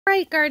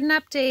right, garden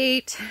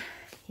update.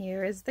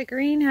 Here is the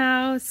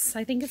greenhouse.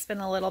 I think it's been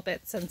a little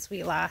bit since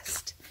we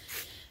last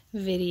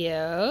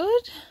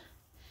videoed.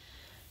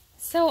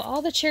 So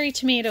all the cherry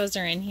tomatoes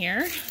are in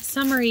here.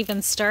 Some are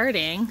even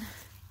starting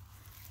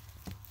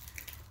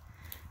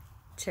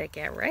to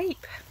get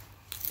ripe.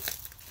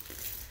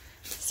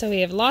 So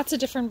we have lots of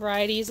different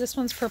varieties. This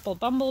one's purple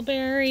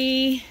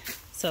bumbleberry.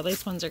 So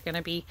these ones are going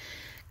to be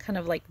kind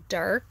of like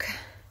dark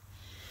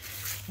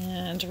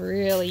and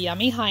really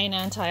yummy, high in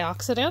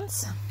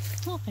antioxidants.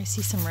 Oh, I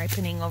see some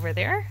ripening over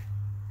there.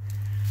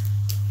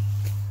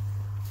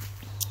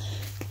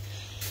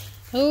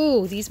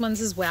 Oh, these ones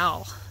as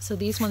well. So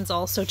these ones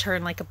also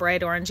turn like a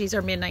bright orange. These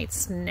are midnight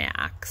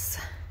snacks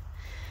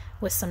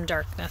with some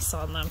darkness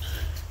on them.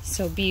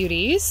 So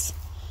beauties.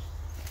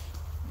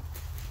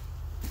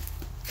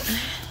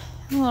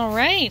 All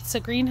right, so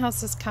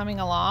greenhouse is coming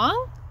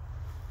along.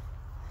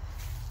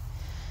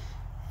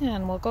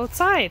 And we'll go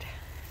outside.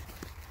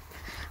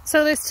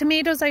 So these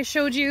tomatoes I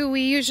showed you,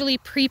 we usually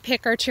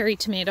pre-pick our cherry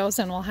tomatoes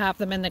and we'll have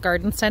them in the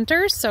garden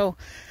center. So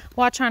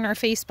watch on our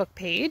Facebook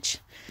page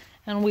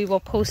and we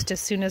will post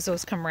as soon as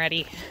those come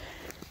ready.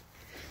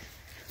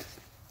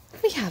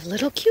 We have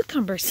little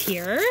cucumbers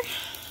here,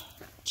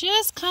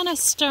 just kind of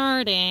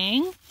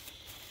starting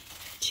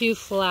to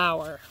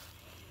flower.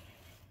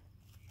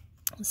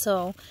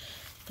 So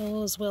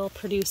those will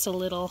produce a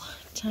little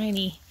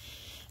tiny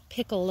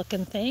pickle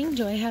looking thing.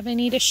 Do I have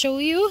any to show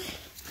you?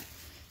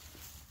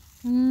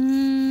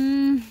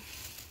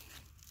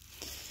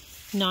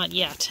 Not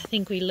yet. I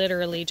think we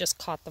literally just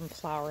caught them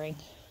flowering.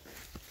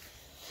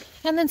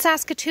 And then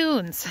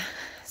Saskatoons.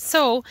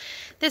 So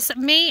this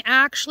may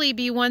actually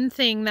be one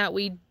thing that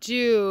we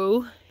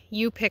do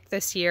U-pick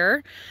this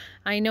year.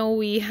 I know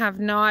we have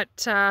not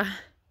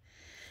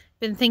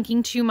been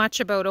thinking too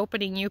much about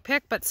opening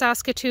U-pick, but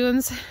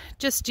Saskatoons,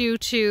 just due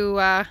to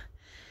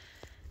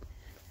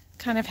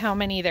kind of how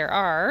many there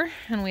are,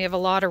 and we have a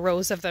lot of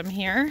rows of them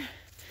here,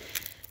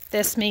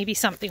 this may be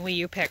something we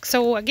U-pick.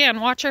 So again,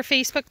 watch our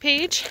Facebook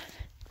page.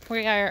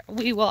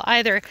 We will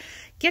either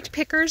get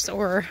pickers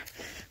or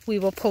we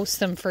will post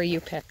them for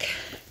U-pick.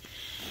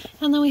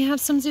 And then we have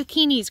some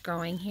zucchinis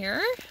growing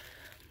here.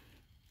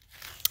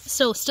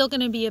 So still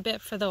going to be a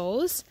bit for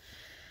those,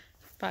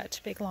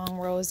 but big long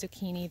row of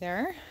zucchini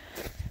there.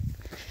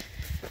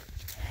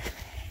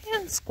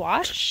 And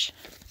squash.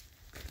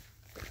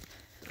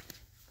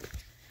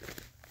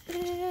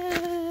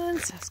 And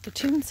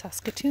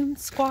Saskatoon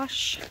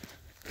squash.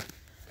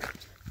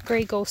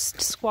 Gray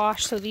Ghost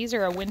squash. So these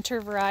are a winter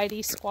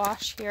variety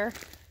squash here.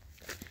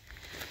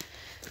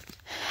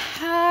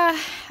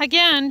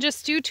 Again,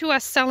 just due to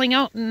us selling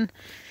out in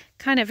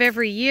kind of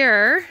every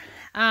year,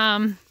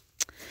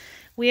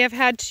 we have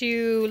had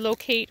to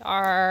locate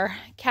our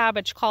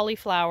cabbage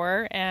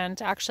cauliflower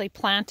and actually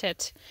plant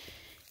it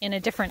in a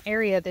different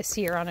area this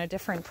year on a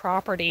different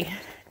property,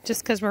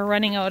 just because we're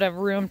running out of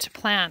room to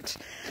plant.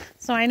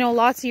 So I know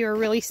lots of you are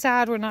really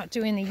sad we're not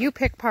doing the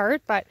U-pick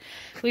part, but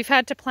we've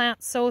had to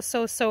plant so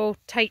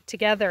tight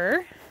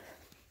together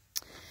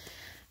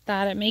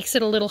that it makes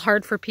it a little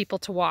hard for people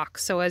to walk.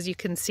 So as you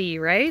can see,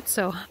 right?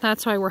 So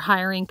that's why we're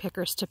hiring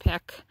pickers to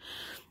pick.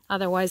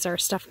 Otherwise our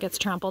stuff gets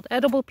trampled.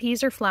 Edible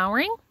peas are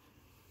flowering.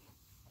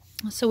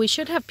 So we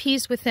should have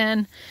peas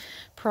within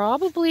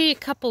probably a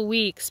couple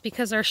weeks,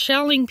 because our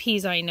shelling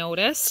peas, I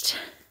noticed,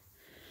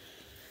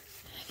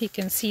 you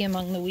can see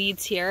among the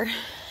weeds here,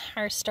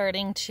 are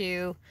starting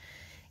to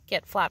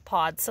get flat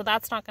pods. So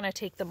that's not going to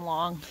take them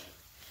long.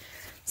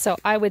 So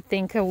I would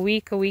think a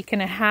week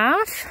and a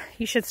half,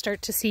 you should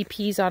start to see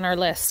peas on our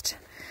list.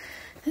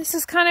 This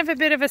is kind of a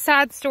bit of a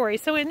sad story.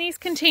 So in these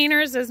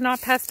containers is not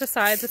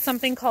pesticides. It's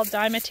something called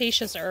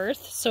diatomaceous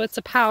earth. So it's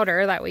a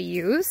powder that we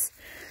use.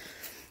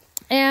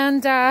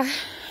 And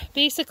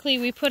basically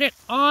we put it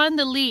on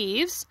the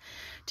leaves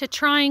to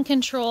try and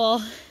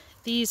control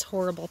these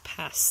horrible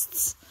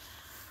pests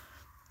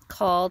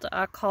called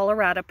a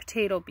Colorado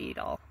potato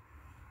beetle.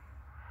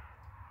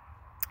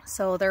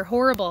 So they're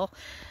horrible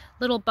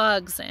little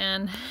bugs,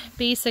 and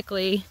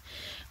basically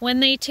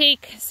when they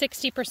take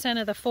 60%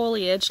 of the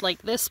foliage,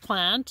 like this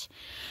plant,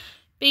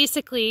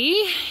 basically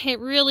it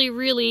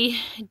really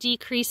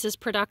decreases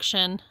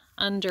production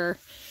under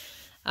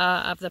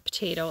of the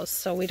potatoes,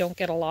 so we don't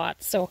get a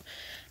lot. So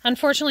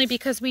unfortunately,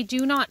 because we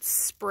do not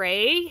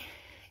spray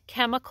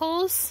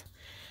chemicals,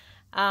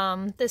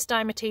 this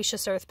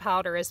diatomaceous earth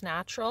powder is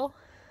natural.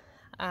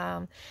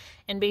 And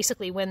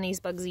basically when these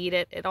bugs eat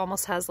it, it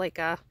almost has like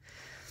a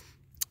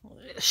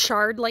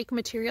shard-like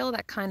material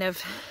that kind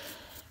of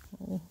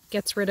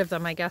gets rid of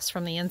them, I guess,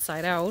 from the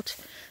inside out.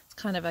 It's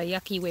kind of a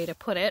yucky way to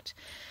put it.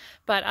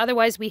 But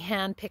otherwise we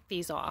hand pick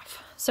these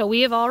off. So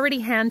we have already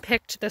hand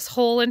picked this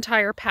whole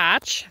entire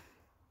patch.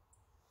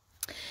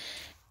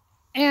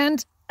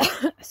 And,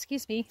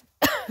 excuse me,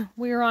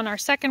 we're on our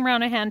second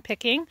round of hand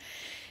picking.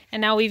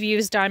 And now we've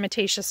used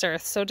diatomaceous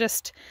earth. So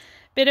just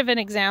a bit of an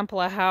example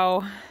of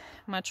how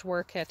much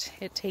work it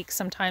takes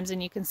sometimes,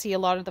 and you can see a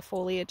lot of the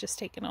foliage is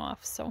taken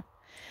off. So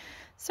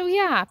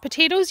yeah,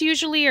 potatoes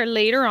usually are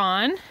later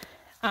on.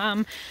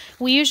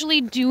 We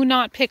usually do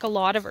not pick a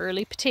lot of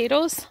early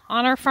potatoes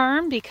on our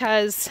farm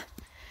because,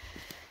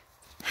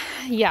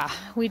 yeah,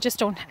 we just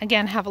don't,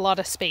 again, have a lot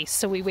of space.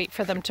 So we wait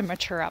for them to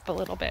mature up a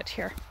little bit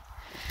here.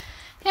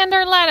 And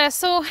our lettuce,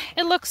 so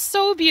it looks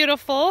so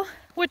beautiful,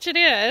 which it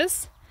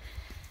is.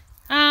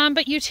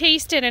 But you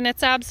taste it and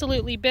it's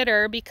absolutely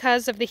bitter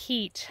because of the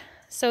heat.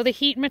 So the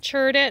heat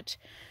matured it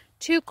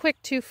too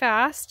quick, too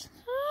fast.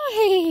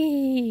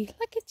 Hi,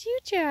 look at you,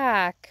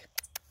 Jack.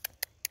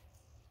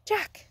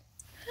 Jack,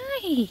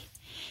 hi.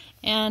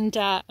 And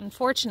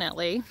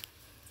unfortunately,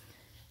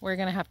 we're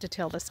gonna have to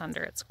till this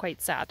under. It's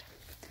quite sad.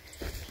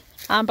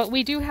 But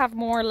we do have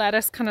more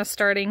lettuce kind of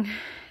starting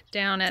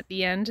down at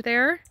the end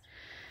there.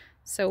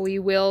 So we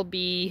will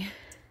be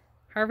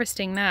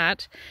harvesting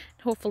that.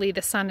 Hopefully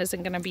the sun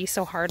isn't gonna be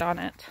so hard on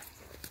it.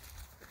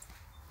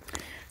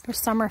 There's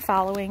summer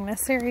fallowing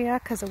this area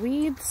because of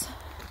weeds.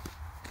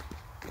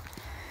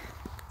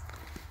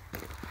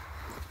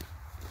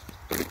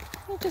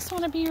 I just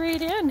want to be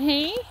right in,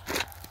 hey?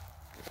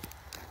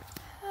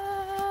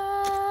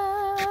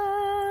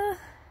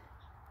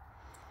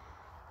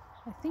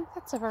 I think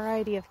that's a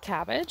variety of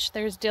cabbage.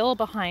 There's dill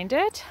behind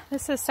it.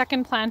 This is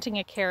second planting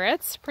of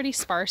carrots. Pretty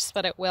sparse,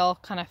 but it will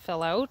kind of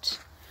fill out.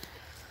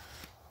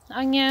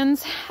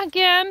 Onions.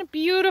 Again,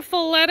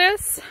 beautiful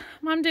lettuce.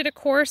 Mom did a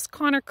course,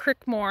 Connor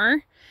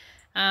Crickmore.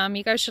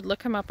 You guys should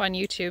look him up on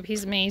YouTube.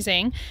 He's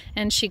amazing.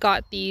 And she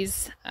got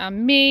these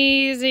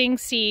amazing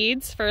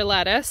seeds for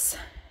lettuce.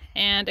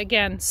 And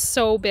again,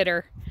 so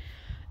bitter.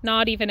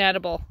 Not even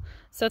edible.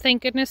 So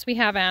thank goodness we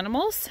have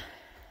animals.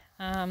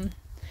 And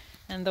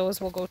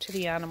those will go to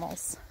the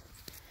animals.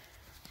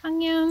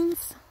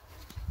 Onions.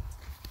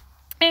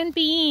 And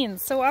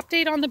beans. So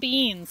update on the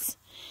beans.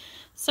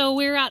 So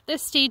we're at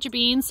this stage of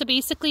beans. So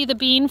basically the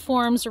bean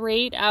forms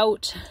right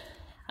out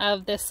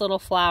of this little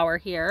flower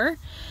here.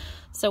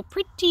 So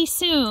pretty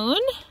soon,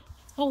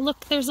 oh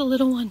look, there's a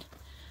little one.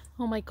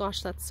 Oh my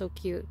gosh, that's so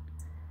cute.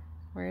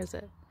 Where is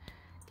it?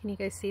 Can you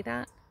guys see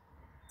that?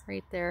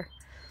 Right there.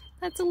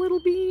 That's a little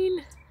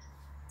bean.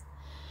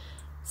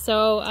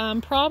 So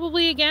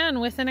probably again,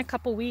 within a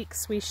couple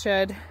weeks, we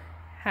should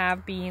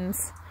have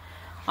beans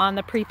on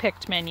the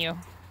pre-picked menu.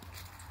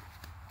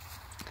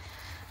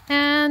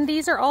 And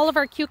these are all of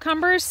our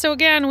cucumbers. So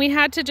again, we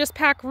had to just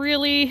pack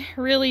really,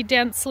 really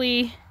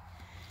densely.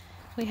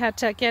 We had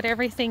to get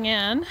everything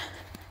in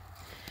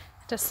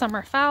to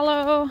summer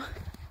fallow.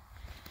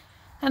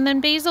 And then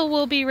basil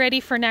will be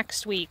ready for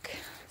next week.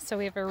 So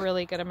we have a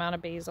really good amount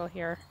of basil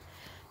here.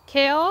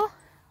 Kale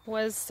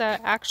was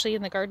actually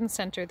in the garden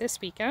center this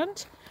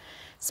weekend.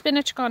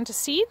 Spinach gone to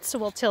seed, so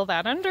we'll till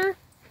that under.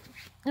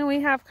 And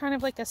we have kind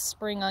of like a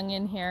spring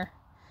onion here.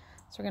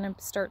 So we're gonna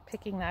start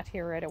picking that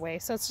here right away.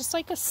 So it's just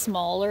like a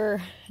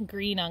smaller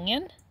green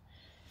onion.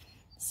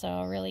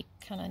 So really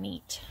kind of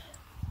neat.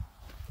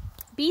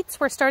 Beets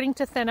we're starting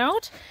to thin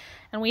out,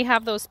 and we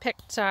have those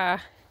picked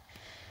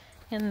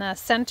in the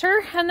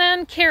center. And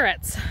then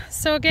carrots.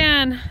 So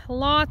again,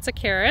 lots of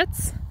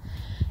carrots.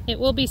 It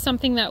will be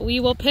something that we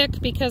will pick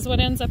because what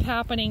ends up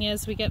happening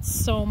is we get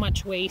so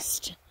much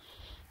waste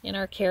in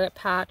our carrot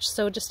patch.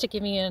 So just to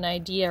give you an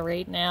idea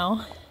right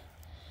now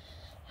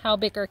how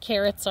big our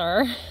carrots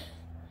are.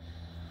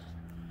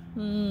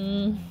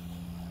 This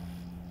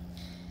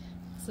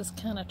is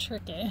kind of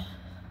tricky.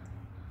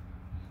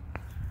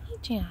 Hey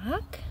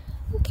Jack,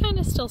 I'm kind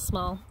of still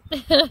small.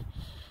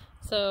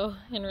 So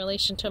in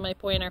relation to my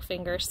pointer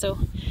finger. So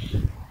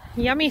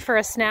yummy for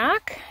a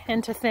snack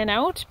and to thin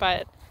out,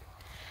 but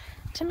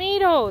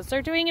tomatoes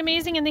are doing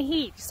amazing in the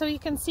heat. So you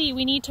can see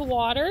we need to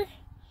water.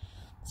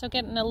 So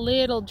getting a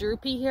little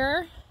droopy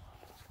here,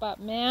 but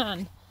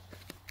man,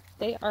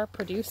 they are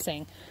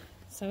producing.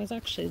 So I was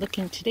actually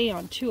looking today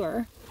on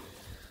tour,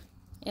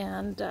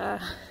 and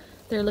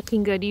they're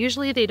looking good.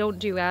 Usually they don't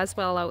do as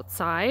well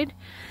outside,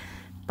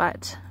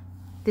 but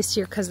this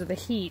year because of the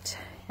heat,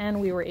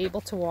 and we were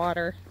able to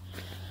water.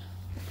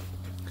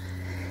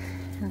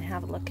 And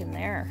have a look in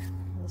there,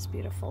 those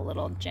beautiful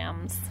little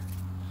gems.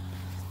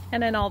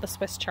 And then all the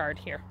Swiss chard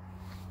here.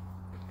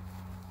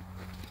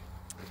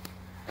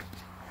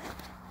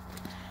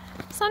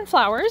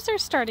 Sunflowers are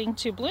starting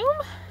to bloom.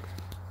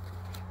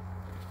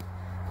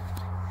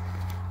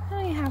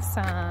 I have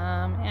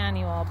some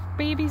annual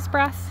baby's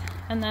breath,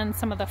 and then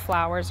some of the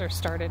flowers are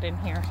started in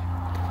here.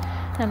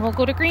 And we'll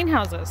go to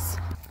greenhouses.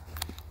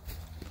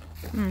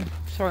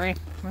 Sorry,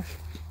 I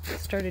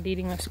started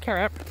eating this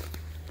carrot.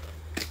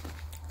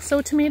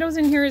 So tomatoes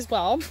in here as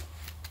well.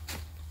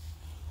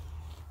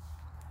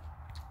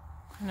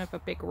 Kind of a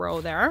big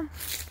row there.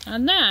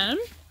 And then,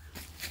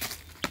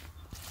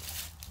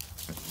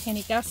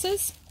 any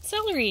guesses?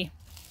 Celery.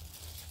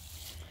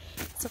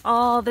 So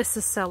all this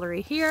is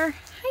celery here.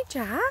 Hi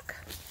Jack.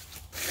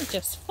 You're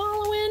just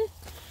following.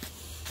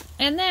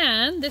 And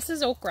then this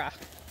is okra.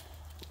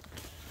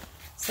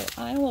 So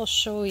I will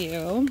show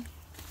you.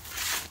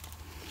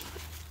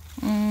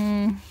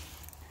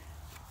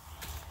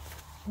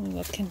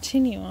 We'll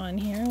continue on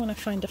here. I want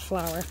to find a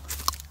flower.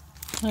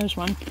 There's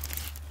one.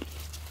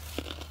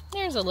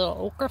 There's a little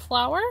okra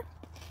flower.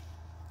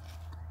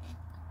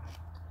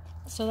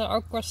 So the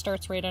okra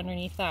starts right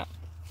underneath that.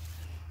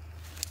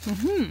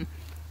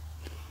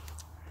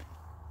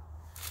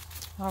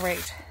 All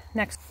right,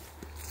 next.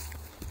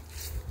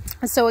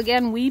 So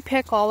again, we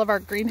pick all of our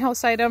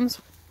greenhouse items.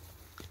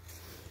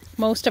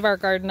 Most of our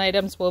garden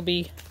items will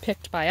be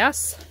picked by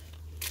us.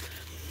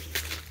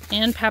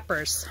 And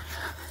peppers.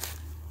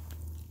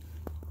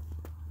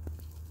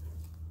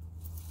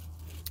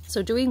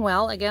 So doing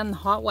well, again, the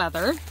hot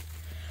weather.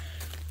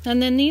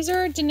 And then these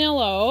are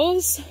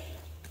Danilo's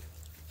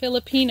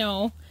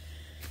Filipino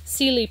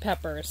Sealy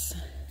peppers.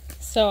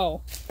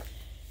 So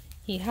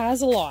he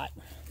has a lot.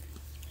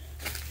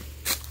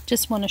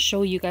 Just want to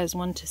show you guys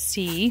one to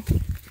see.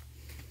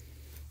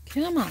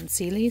 Come on,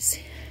 Sealy's.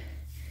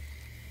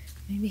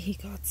 Maybe he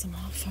got some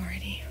off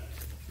already.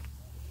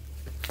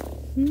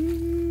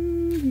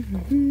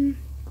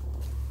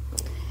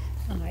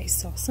 I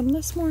saw some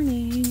this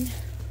morning.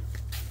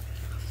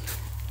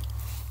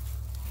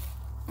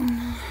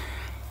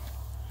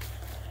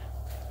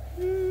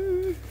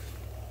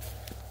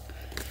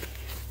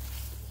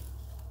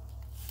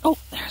 Oh,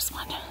 there's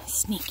one.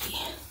 Sneaky.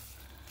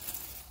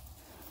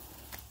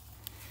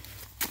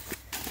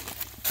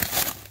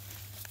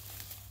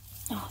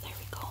 Oh, there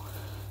we go.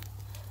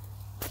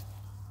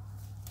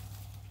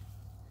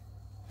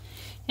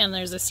 And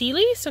there's a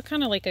Sealy, so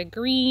kind of like a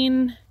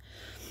green.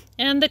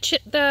 And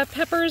the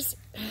peppers,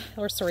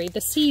 or sorry,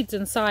 the seeds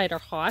inside are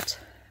hot,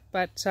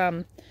 but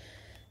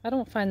I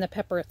don't find the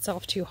pepper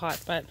itself too hot,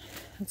 but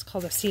it's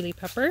called a Sealy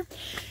pepper.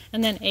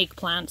 And then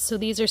eggplant. So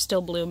these are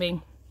still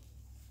blooming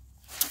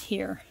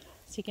here.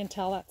 So you can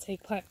tell that's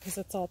eggplant because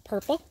it's all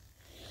purple.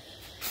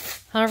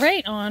 All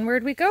right,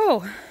 onward we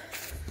go.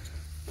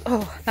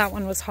 Oh, that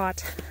one was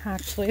hot,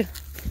 actually.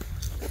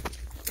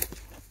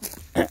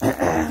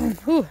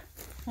 Whew,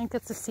 I think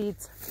it's the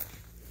seeds.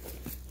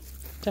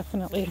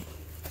 Definitely.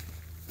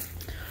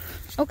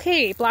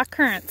 Okay, black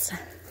currants.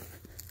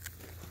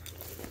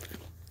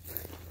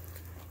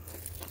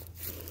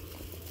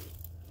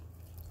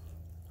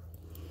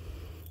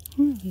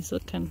 He's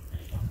looking.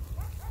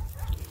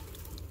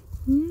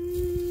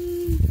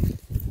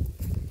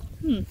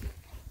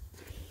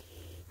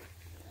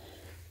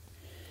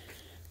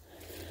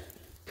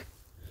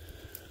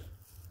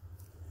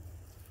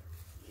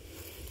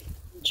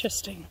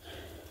 Interesting.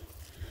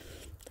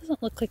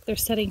 Doesn't look like they're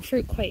setting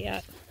fruit quite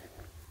yet.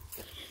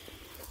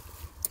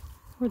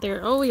 Or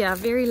they're, oh yeah,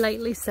 very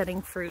lightly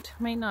setting fruit.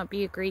 Might not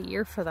be a great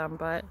year for them,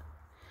 but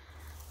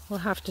we'll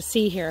have to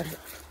see here.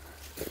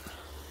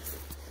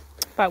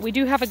 But we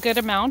do have a good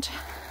amount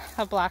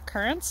of black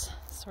currants.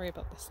 Sorry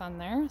about the sun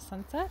there,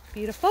 sunset,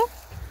 beautiful.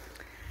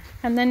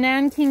 And the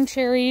Nanking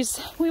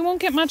cherries, we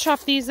won't get much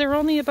off these. They're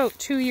only about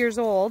 2 years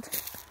old.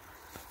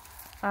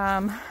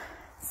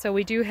 So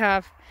we do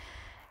have,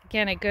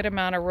 again, a good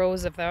amount of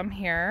rows of them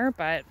here,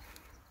 but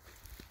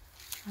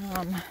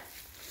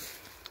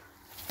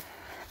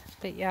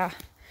yeah.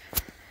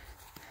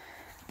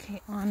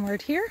 Okay,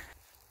 onward here.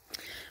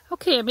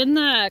 Okay, I'm in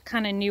the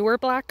kind of newer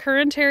black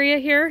currant area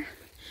here,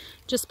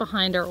 just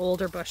behind our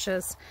older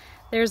bushes.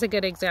 There's a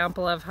good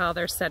example of how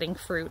they're setting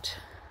fruit.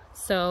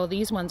 So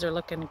these ones are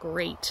looking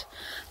great.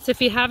 So if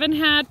you haven't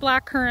had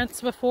black currants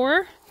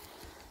before,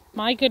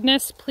 my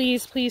goodness,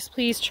 please, please,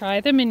 please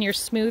try them in your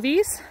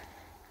smoothies.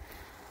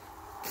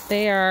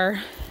 They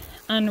are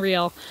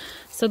unreal.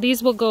 So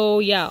these will go,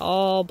 yeah,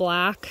 all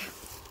black.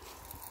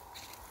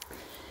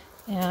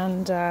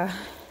 And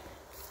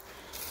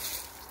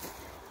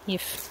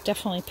you've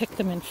definitely picked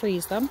them and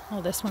freeze them.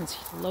 Oh, this one's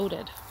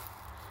loaded.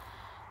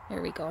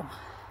 There we go.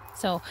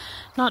 So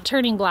not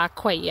turning black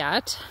quite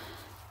yet.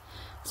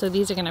 So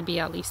these are going to be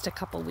at least a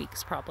couple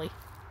weeks probably.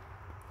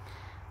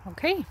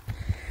 Okay.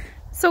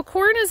 So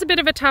corn is a bit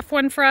of a tough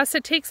one for us.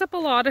 It takes up a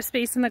lot of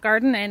space in the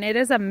garden and it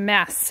is a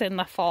mess in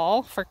the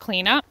fall for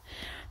cleanup.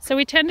 So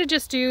we tend to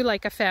just do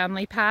like a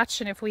family patch,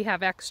 and if we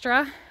have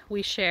extra,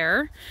 we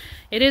share.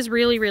 It is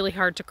really, really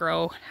hard to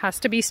grow. It has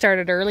to be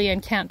started early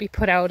and can't be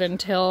put out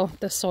until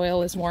the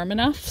soil is warm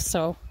enough.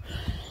 So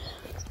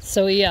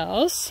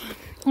yes.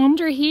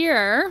 Under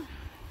here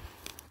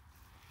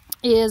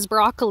is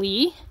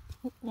broccoli.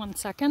 One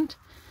second.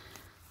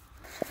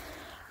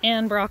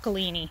 And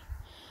broccolini.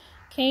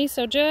 Okay,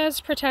 so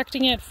just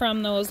protecting it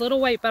from those little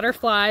white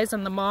butterflies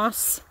and the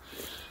moss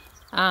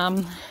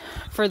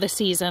for the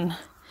season.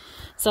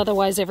 So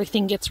otherwise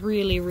everything gets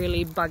really,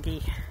 really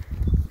buggy.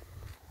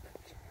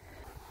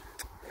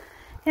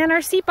 And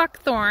our sea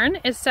buckthorn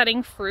is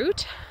setting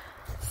fruit.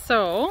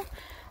 So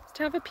let's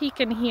have a peek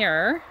in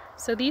here.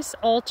 So these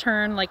all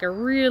turn like a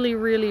really,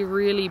 really,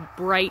 really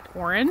bright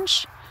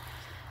orange.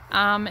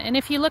 And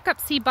if you look up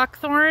sea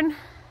buckthorn,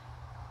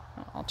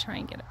 I'll try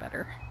and get a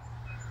better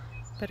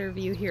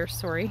view here.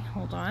 Sorry,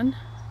 hold on.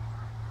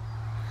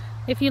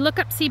 If you look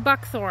up sea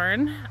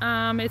buckthorn,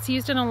 it's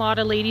used in a lot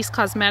of ladies'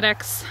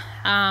 cosmetics.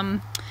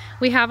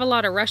 We have a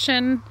lot of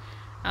Russian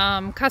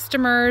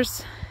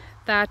customers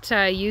that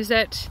use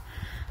it.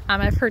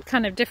 I've heard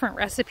kind of different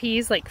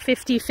recipes, like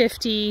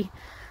 50-50,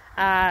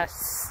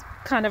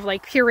 kind of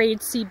like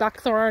pureed sea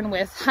buckthorn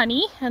with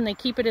honey, and they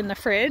keep it in the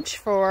fridge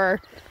for,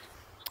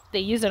 they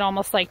use it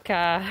almost like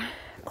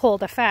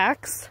cold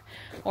effects,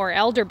 or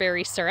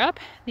elderberry syrup.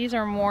 These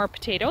are more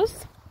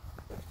potatoes.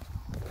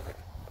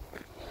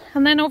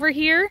 And then over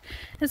here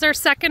is our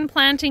second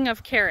planting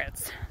of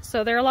carrots.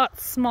 So they're a lot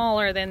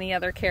smaller than the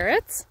other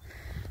carrots.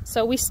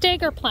 So we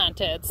stagger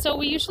planted. So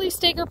we usually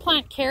stagger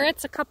plant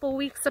carrots a couple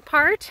weeks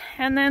apart.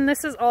 And then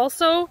this is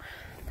also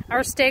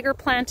our stagger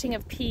planting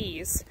of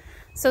peas.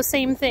 So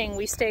same thing,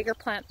 we stagger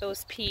plant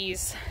those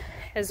peas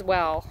as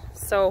well.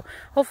 So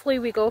hopefully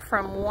we go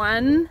from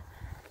one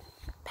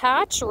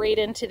patch right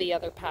into the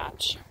other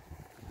patch.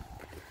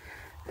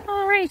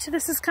 All right,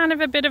 this is kind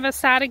of a bit of a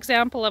sad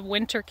example of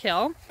winter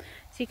kill.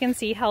 So you can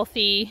see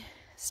healthy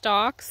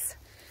stalks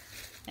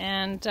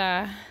and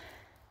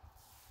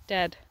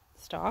dead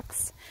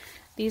stalks.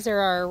 These are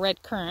our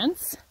red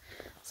currants.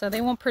 So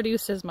they won't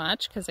produce as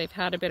much because they've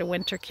had a bit of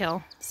winter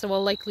kill. So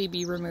we'll likely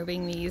be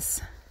removing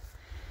these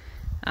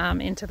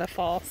into the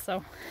fall.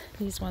 So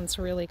these ones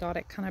really got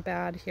it kind of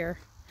bad here.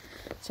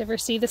 So if you ever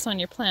see this on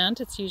your plant,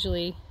 it's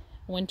usually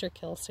a winter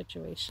kill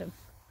situation.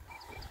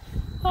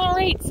 All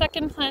right,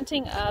 second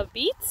planting of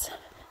beets.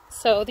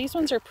 So these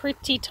ones are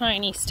pretty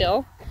tiny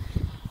still.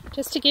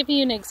 Just to give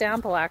you an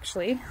example,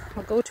 actually,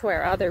 I'll go to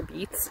our other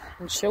beets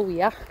and show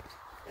ya.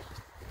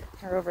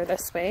 They're over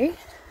this way.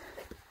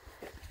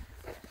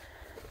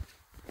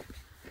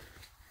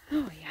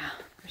 Oh yeah,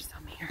 there's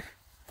some here.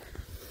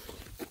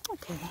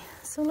 Okay,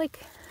 so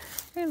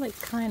they're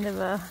like kind of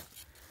a,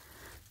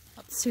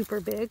 not super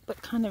big, but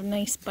kind of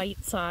nice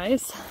bite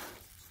size.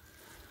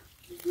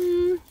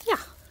 Yeah.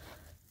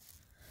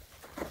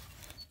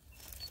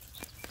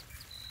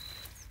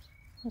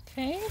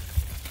 Okay.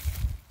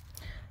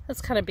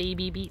 That's kind of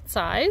baby beet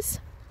size.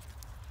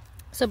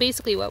 So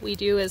basically what we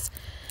do is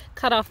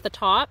cut off the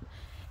top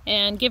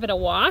and give it a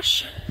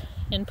wash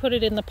and put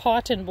it in the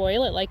pot and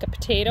boil it like a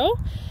potato.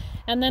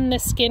 And then the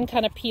skin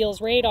kind of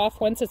peels right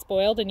off once it's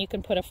boiled and you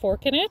can put a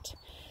fork in it.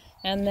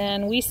 And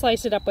then we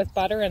slice it up with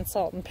butter and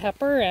salt and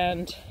pepper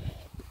and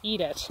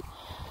eat it.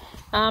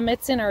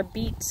 It's in our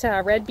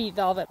red beet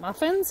velvet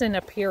muffins in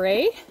a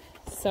puree.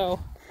 So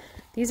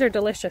these are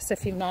delicious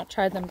if you've not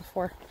tried them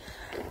before.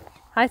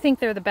 I think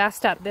they're the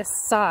best at this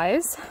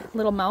size,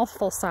 little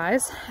mouthful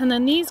size. And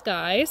then these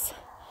guys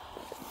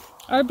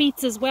are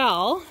beets as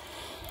well,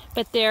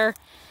 but they're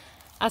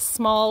a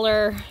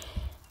smaller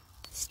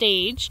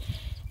stage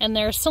and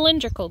they're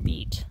cylindrical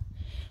beet.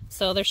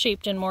 So they're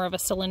shaped in more of a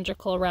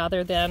cylindrical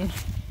rather than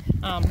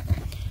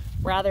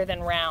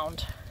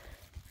round.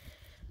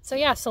 So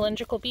yeah,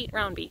 cylindrical beet,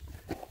 round beet.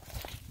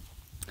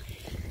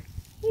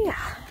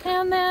 Yeah,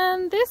 and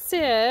then this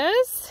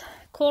is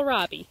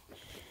kohlrabi.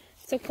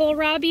 So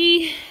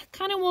kohlrabi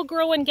kind of will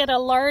grow and get a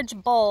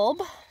large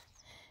bulb,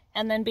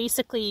 and then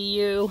basically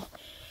you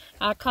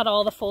cut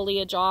all the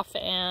foliage off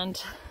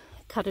and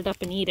cut it up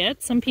and eat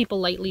it. Some people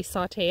lightly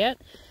saute it.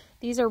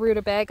 These are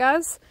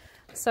rutabagas.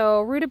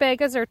 So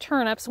rutabagas are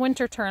turnips,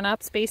 winter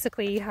turnips.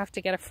 Basically you have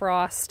to get a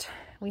frost.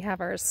 We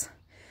have ours,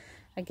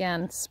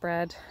 again,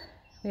 spread.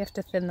 We have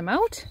to thin them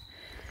out.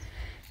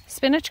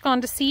 Spinach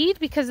gone to seed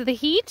because of the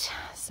heat,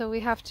 so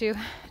we have to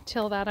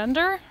till that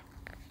under.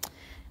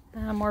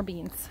 More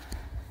beans.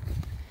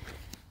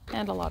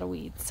 And a lot of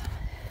weeds.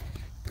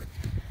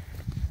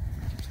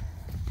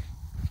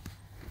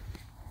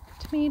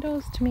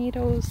 Tomatoes,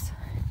 tomatoes.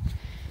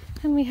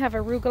 And we have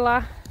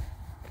arugula.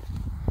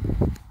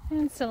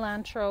 And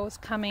cilantro is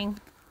coming.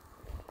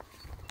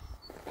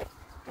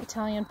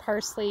 Italian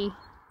parsley.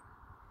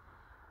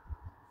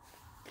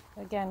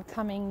 Again,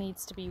 coming,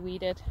 needs to be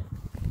weeded.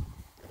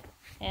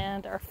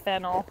 And our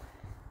fennel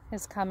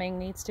is coming,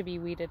 needs to be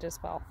weeded as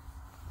well.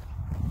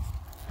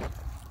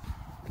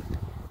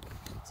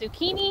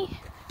 Zucchini.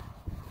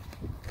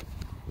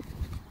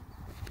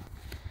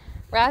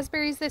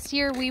 Raspberries this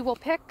year we will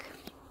pick.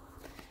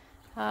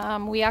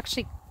 We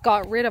actually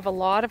got rid of a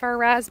lot of our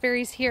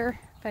raspberries here,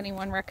 if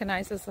anyone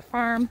recognizes the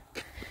farm.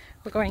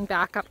 We're going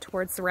back up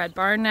towards the red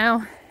barn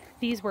now.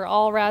 These were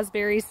all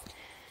raspberries.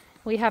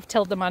 We have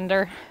tilled them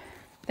under.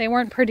 They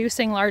weren't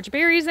producing large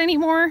berries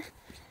anymore,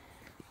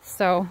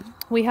 so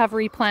we have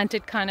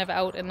replanted kind of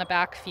out in the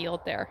back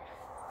field there.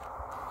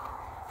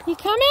 You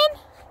coming?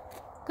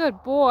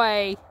 Good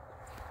boy.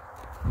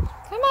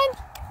 Come on.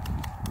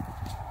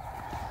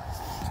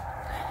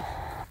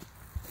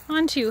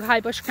 On to high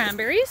bush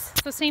cranberries.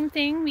 So same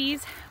thing,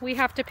 these we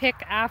have to pick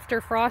after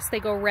frost. They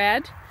go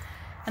red,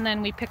 and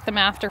then we pick them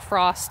after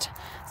frost.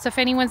 So if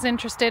anyone's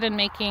interested in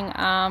making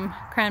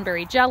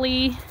cranberry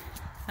jelly,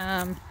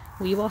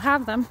 we will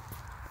have them.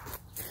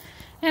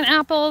 And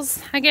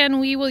apples, again,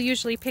 we will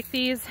usually pick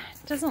these.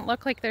 It doesn't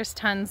look like there's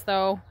tons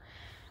though.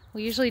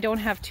 We usually don't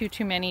have too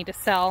many to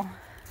sell,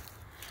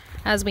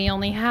 as we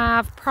only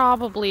have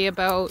probably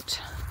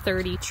about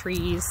 30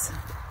 trees.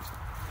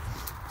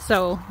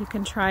 So you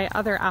can try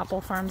other apple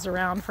farms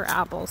around for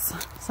apples.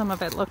 Some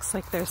of it looks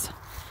like there's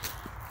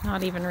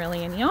not even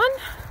really any on.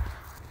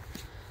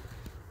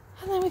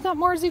 And then we got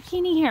more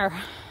zucchini here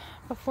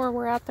before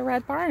we're at the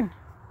red barn.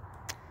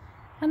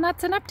 And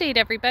that's an update,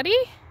 everybody.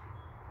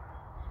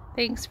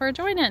 Thanks for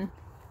joining.